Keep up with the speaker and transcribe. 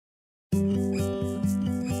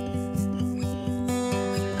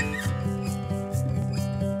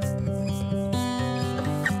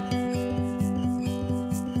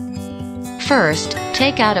First,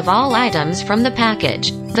 take out of all items from the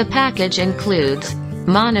package. The package includes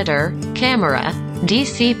monitor, camera,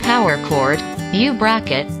 DC power cord,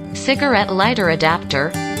 U-bracket, cigarette lighter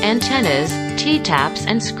adapter, antennas, T-taps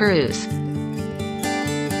and screws.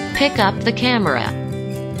 Pick up the camera.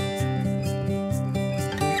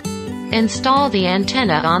 Install the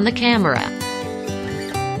antenna on the camera.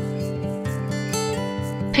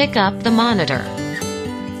 Pick up the monitor.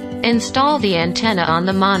 Install the antenna on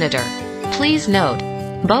the monitor. Please note,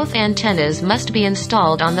 both antennas must be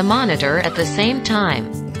installed on the monitor at the same time.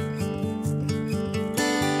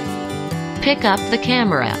 Pick up the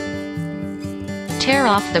camera. Tear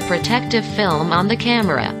off the protective film on the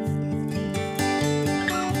camera.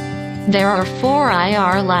 There are 4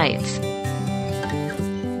 IR lights.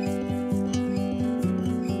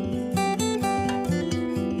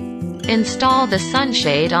 Install the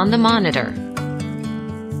sunshade on the monitor.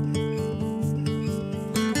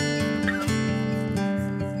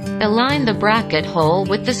 Align the bracket hole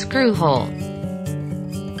with the screw hole.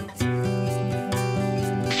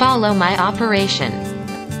 Follow my operation.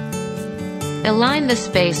 Align the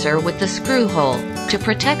spacer with the screw hole to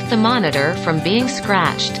protect the monitor from being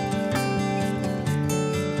scratched.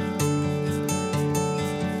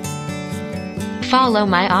 Follow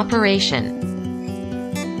my operation.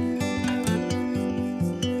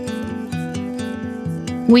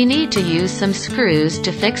 We need to use some screws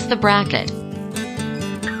to fix the bracket.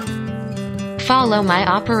 Follow my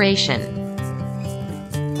operation.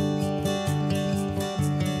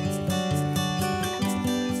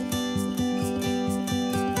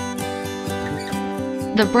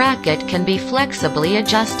 The bracket can be flexibly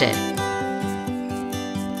adjusted.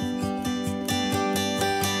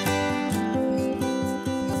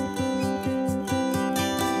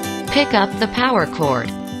 Pick up the power cord.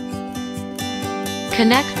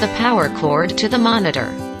 Connect the power cord to the monitor.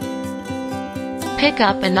 Pick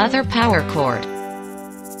up another power cord.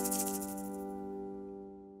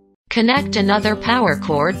 Connect another power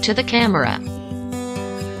cord to the camera.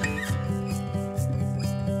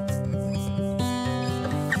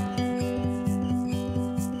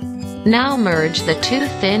 Now merge the 2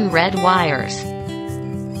 thin red wires.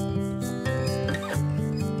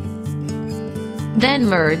 Then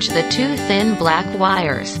merge the 2 thin black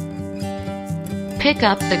wires. Pick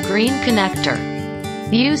up the green connector.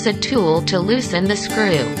 Use a tool to loosen the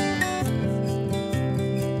screw.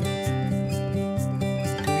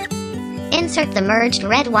 Insert the merged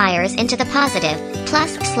red wires into the positive,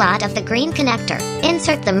 plus slot of the green connector.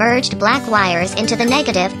 Insert the merged black wires into the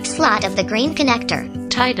negative slot of the green connector.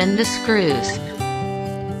 Tighten the screws.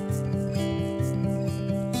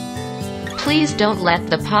 Please don't let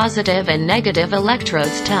the positive and negative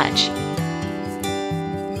electrodes touch.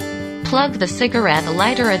 Plug the cigarette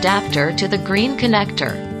lighter adapter to the green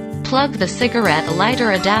connector. Plug the cigarette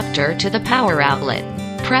lighter adapter to the power outlet.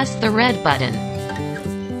 Press the red button.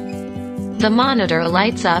 The monitor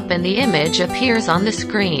lights up and the image appears on the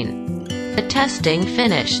screen. The testing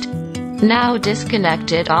finished. Now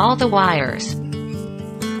disconnected all the wires.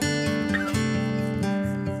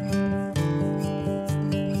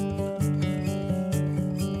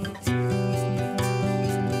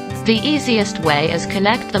 The easiest way is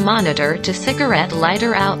connect the monitor to cigarette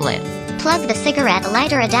lighter outlet. Plug the cigarette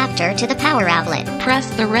lighter adapter to the power outlet.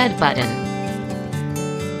 Press the red button.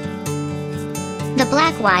 The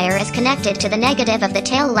black wire is connected to the negative of the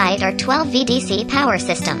tail light or 12 VDC power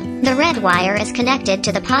system. The red wire is connected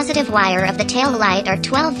to the positive wire of the tail light or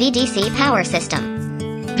 12 VDC power system.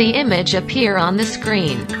 The image appear on the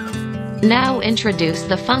screen. Now introduce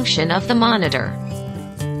the function of the monitor.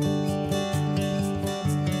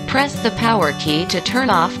 Press the power key to turn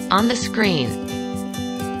off on the screen.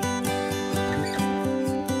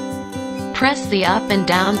 Press the up and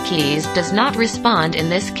down keys does not respond in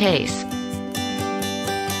this case.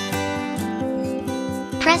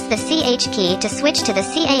 Press the CH key to switch to the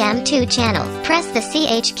CAM2 channel. Press the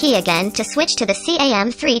CH key again to switch to the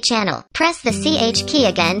CAM3 channel. Press the CH key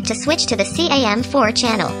again to switch to the CAM4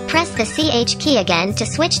 channel. Press the CH key again to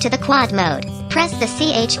switch to the quad mode. Press the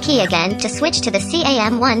CH key again to switch to the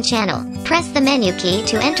CAM1 channel. Press the menu key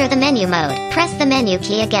to enter the menu mode. Press the menu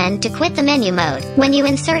key again to quit the menu mode. When you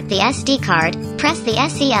insert the SD card, press the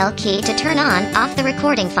SEL key to turn on/off the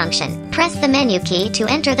recording function. Press the menu key to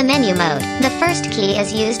enter the menu mode. The first key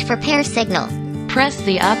is used for pair signal. Press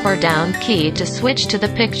the up or down key to switch to the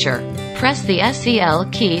picture. Press the SEL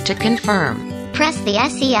key to confirm. Press the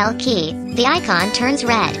SEL key. The icon turns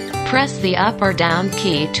red. Press the up or down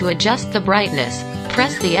key to adjust the brightness.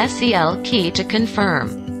 Press the SEL key to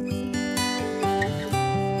confirm.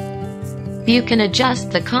 You can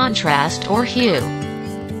adjust the contrast or hue.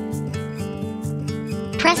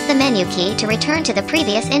 Press the menu key to return to the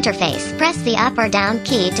previous interface. Press the up or down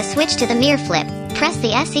key to switch to the mirror flip. Press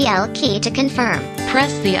the SEL key to confirm.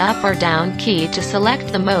 Press the up or down key to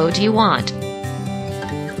select the mode you want.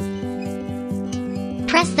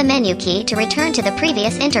 Press the menu key to return to the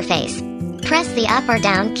previous interface. Press the up or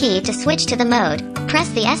down key to switch to the mode. Press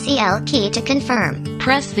the SEL key to confirm.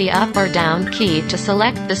 Press the up or down key to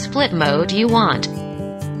select the split mode you want.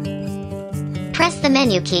 Press the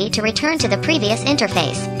menu key to return to the previous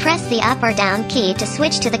interface. Press the up or down key to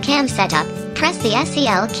switch to the cam setup. Press the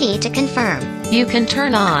SEL key to confirm. You can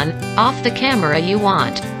turn on, off the camera you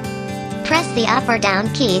want. Press the up or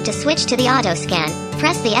down key to switch to the auto scan.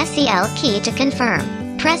 Press the SEL key to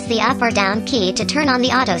confirm. Press the up or down key to turn on the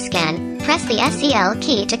auto scan. Press the SEL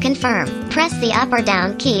key to confirm. Press the up or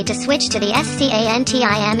down key to switch to the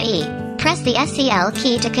SCANTIME. Press the SEL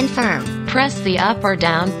key to confirm. Press the up or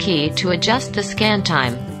down key to adjust the scan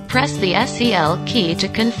time. Press the SEL key to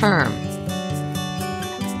confirm.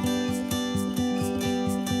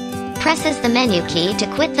 Presses the menu key to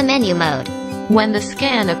quit the menu mode. When the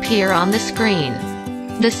scan appear on the screen,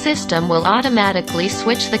 the system will automatically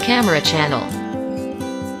switch the camera channel.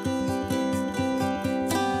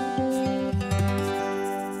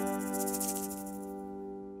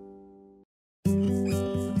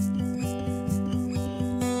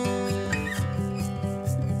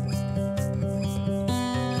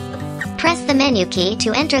 Press the menu key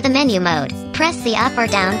to enter the menu mode. Press the up or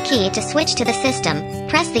down key to switch to the system.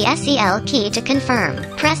 Press the SEL key to confirm.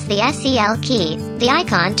 Press the SEL key. The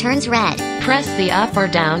icon turns red. Press the up or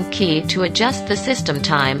down key to adjust the system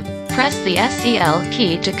time. Press the SEL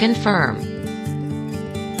key to confirm.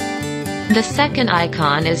 The second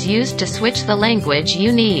icon is used to switch the language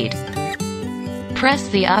you need. Press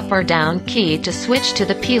the up or down key to switch to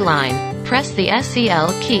the P line. Press the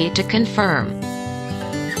SEL key to confirm.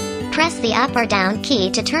 Press the up or down key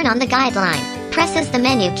to turn on the guideline. Presses the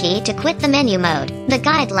menu key to quit the menu mode. The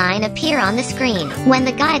guideline appear on the screen. When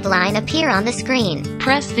the guideline appear on the screen,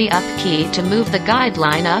 press the up key to move the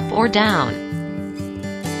guideline up or down.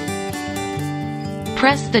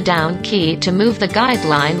 Press the down key to move the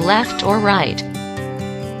guideline left or right.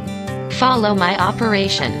 Follow my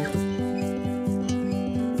operation.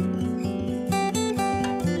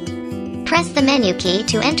 Press the menu key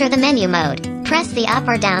to enter the menu mode. Press the up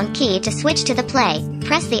or down key to switch to the play.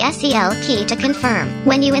 Press the SEL key to confirm.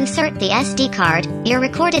 When you insert the SD card, your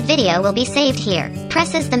recorded video will be saved here.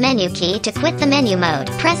 Presses the menu key to quit the menu mode.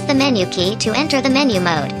 Press the menu key to enter the menu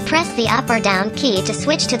mode. Press the up or down key to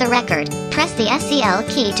switch to the record. Press the SEL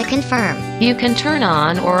key to confirm. You can turn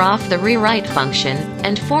on or off the rewrite function,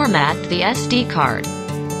 and format the SD card.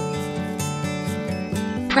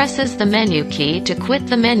 Presses the menu key to quit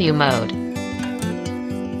the menu mode.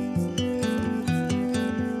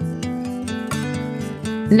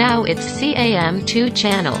 Now it's CAM2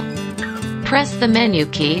 channel. Press the menu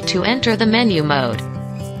key to enter the menu mode.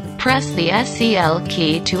 Press the SEL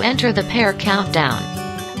key to enter the pair countdown.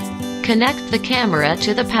 Connect the camera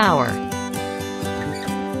to the power.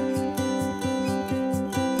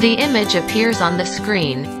 The image appears on the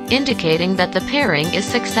screen, indicating that the pairing is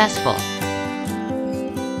successful.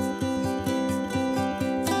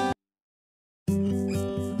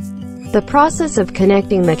 The process of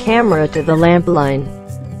connecting the camera to the lamp line.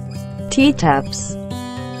 T-taps.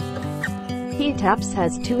 T-taps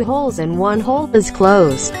has 2 holes and 1 hole is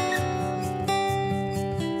closed.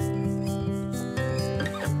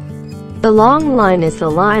 The long line is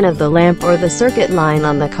the line of the lamp or the circuit line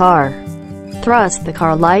on the car. Thrust the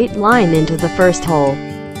car light line into the first hole.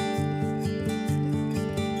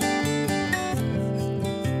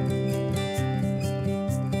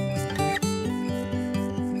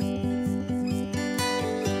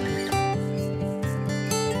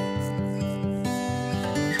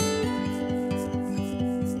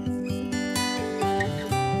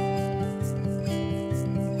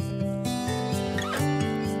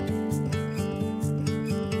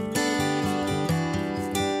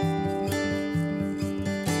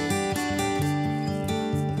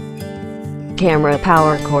 Camera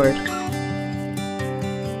power cord.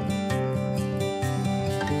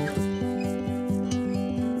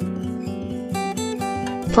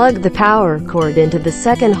 Plug the power cord into the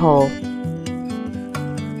second hole.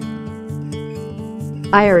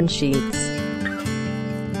 Iron sheets.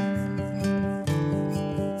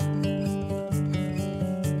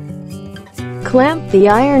 Clamp the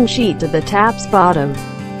iron sheet to the tap's bottom.